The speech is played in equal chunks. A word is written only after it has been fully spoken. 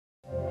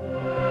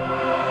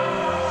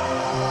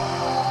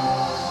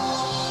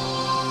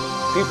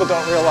People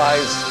don't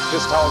realize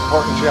just how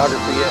important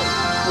geography is.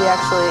 We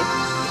actually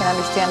can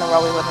understand the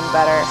world we live in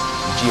better.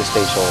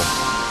 Geospatial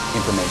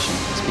information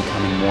is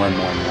becoming more and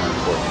more and more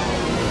important.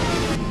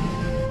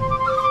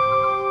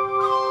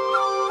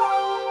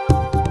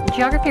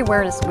 Geography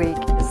Awareness Week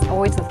is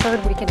always the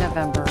third week in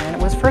November, and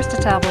it was first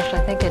established,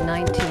 I think, in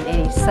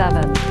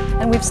 1987,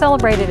 and we've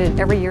celebrated it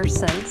every year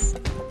since.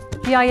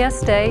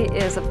 GIS Day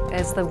is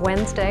the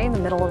Wednesday in the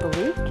middle of the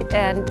week,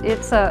 and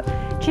it's a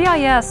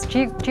GIS,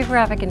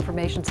 Geographic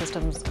Information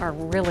Systems, are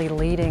really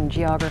leading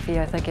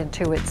geography, I think,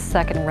 into its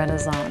second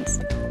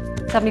renaissance.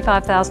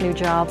 75,000 new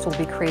jobs will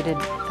be created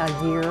a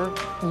year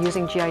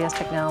using GIS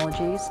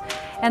technologies.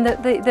 And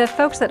the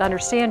folks that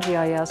understand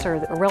GIS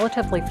are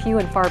relatively few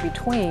and far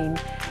between,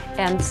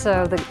 and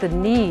so the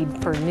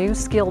need for new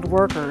skilled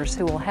workers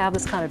who will have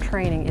this kind of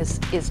training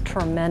is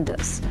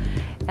tremendous.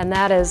 And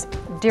that is,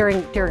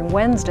 during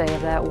Wednesday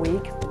of that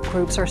week,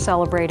 groups are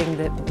celebrating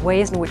the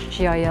ways in which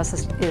GIS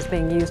is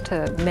being used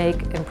to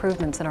make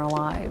improvements in our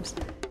lives.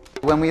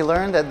 When we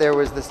learned that there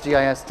was this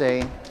GIS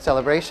Day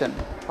celebration,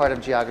 part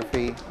of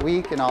Geography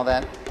Week and all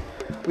that,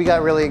 we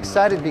got really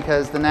excited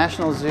because the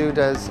National Zoo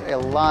does a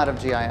lot of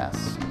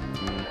GIS.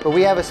 But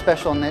we have a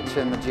special niche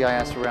in the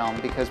GIS realm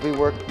because we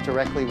work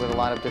directly with a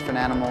lot of different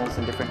animals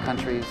in different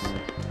countries,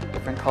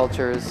 different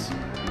cultures.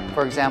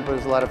 For example,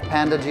 there's a lot of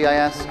panda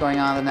GIS going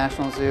on at the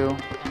National Zoo.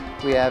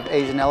 We have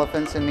Asian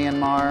elephants in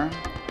Myanmar.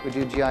 We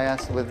do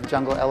GIS with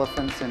jungle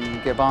elephants in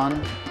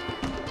Gabon.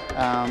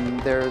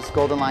 There's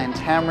golden lion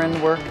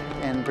tamarin work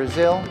in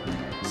Brazil.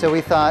 So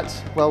we thought,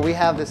 well, we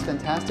have this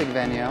fantastic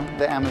venue,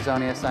 the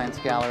Amazonia Science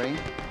Gallery,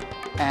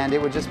 and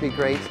it would just be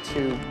great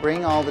to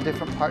bring all the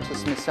different parts of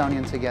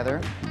Smithsonian together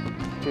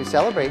to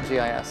celebrate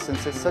GIS,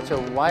 since it's such a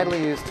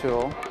widely used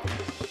tool.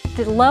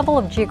 The level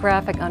of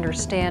geographic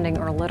understanding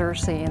or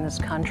literacy in this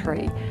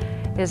country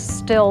is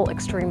still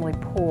extremely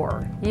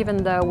poor, even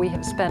though we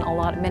have spent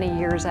many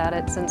years at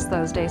it since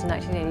those days in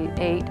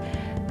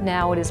 1988.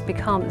 Now it has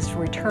become this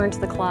return to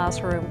the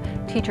classroom.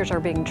 Teachers are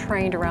being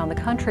trained around the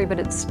country, but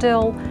it's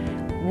still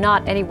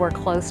not anywhere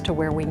close to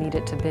where we need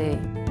it to be.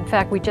 In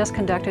fact, we just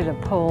conducted a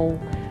poll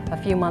a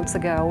few months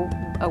ago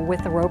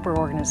with the Roper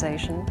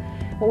organization.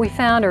 What we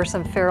found are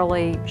some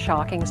fairly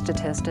shocking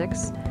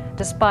statistics.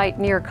 Despite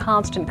near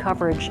constant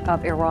coverage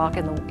of Iraq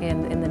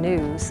in the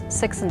news,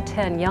 6 in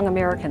 10 young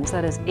Americans,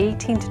 that is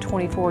 18 to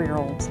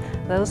 24-year-olds,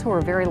 those who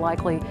are very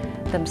likely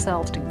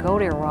themselves to go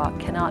to Iraq,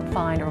 cannot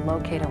find or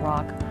locate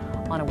Iraq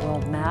on a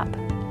world map.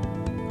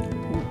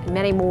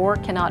 Many more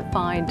cannot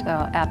find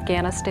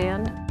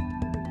Afghanistan.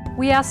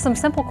 We asked some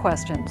simple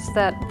questions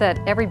that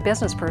every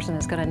business person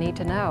is going to need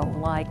to know,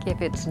 like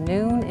if it's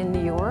noon in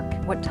New York,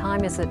 what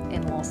time is it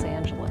in Los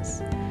Angeles?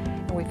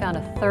 And we found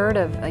a third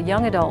of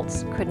young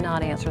adults could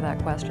not answer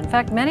that question. In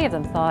fact, many of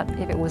them thought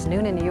if it was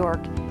noon in New York,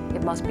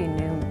 it must be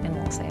noon in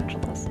Los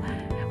Angeles,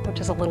 which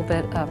is a little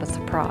bit of a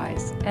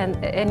surprise.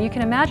 And you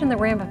can imagine the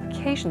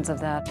ramifications of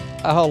that.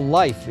 Our whole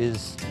life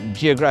is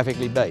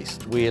geographically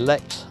based. We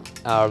elect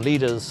our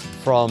leaders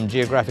from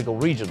geographical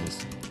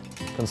regions,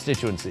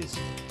 constituencies,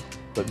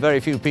 but very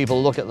few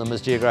people look at them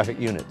as geographic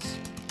units.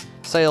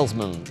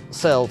 Salesmen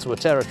sell to a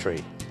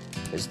territory.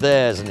 It's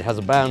theirs and it has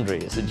a boundary.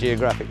 It's a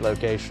geographic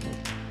location.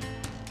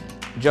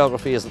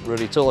 Geography isn't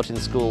really taught in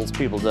schools.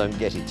 People don't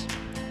get it.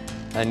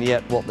 And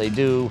yet what they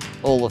do,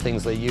 all the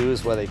things they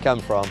use, where they come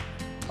from,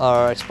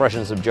 are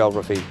expressions of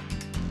geography.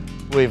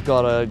 We've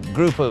got a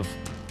group of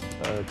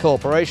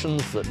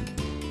corporations that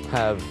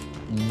have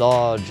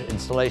large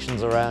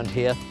installations around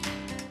here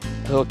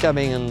who are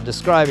coming and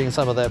describing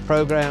some of their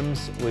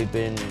programs. We've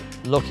been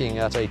looking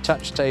at a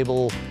touch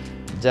table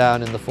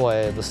down in the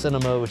foyer of the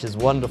cinema, which is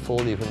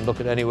wonderful. You can look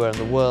at anywhere in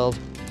the world.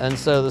 And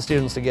so the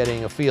students are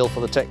getting a feel for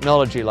the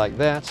technology like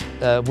that.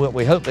 What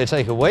we hope they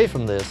take away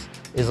from this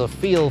is a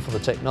feel for the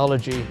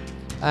technology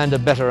and a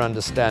better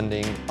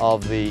understanding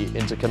of the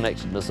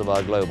interconnectedness of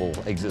our global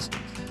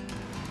existence.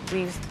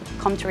 We've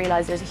come to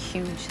realise there's a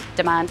huge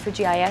demand for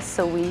GIS,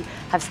 so we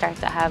have started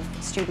to have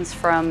students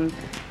from,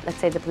 let's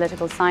say, the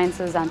political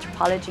sciences,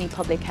 anthropology,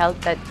 public health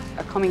that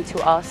are coming to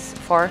us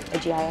for a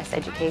GIS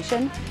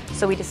education.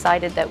 So we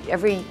decided that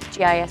every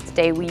GIS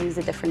day we use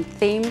a different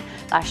theme.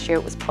 Last year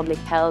it was public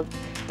health,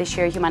 this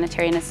year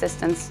humanitarian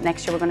assistance,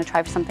 next year we're going to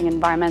try for something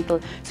environmental.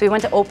 So we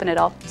want to open it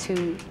up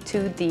to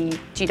the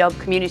GW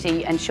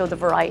community and show the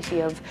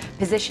variety of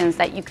positions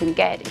that you can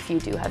get if you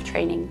do have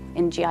training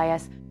in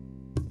GIS.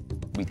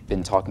 We've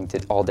been talking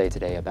all day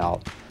today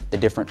about the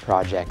different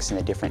projects in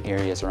the different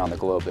areas around the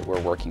globe that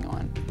we're working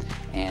on.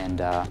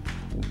 And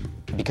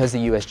because the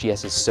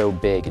USGS is so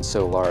big and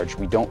so large,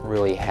 we don't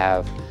really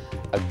have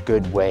a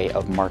good way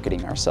of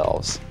marketing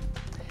ourselves.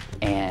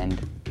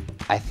 And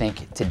I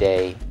think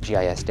today,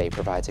 GIS Day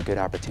provides a good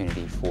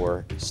opportunity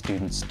for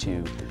students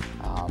to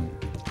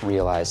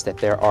realize that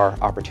there are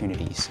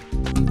opportunities.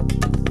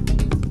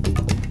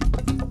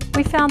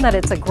 We found that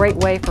it's a great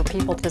way for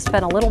people to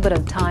spend a little bit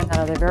of time out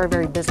of their very,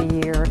 very busy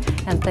year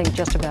and think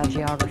just about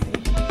geography.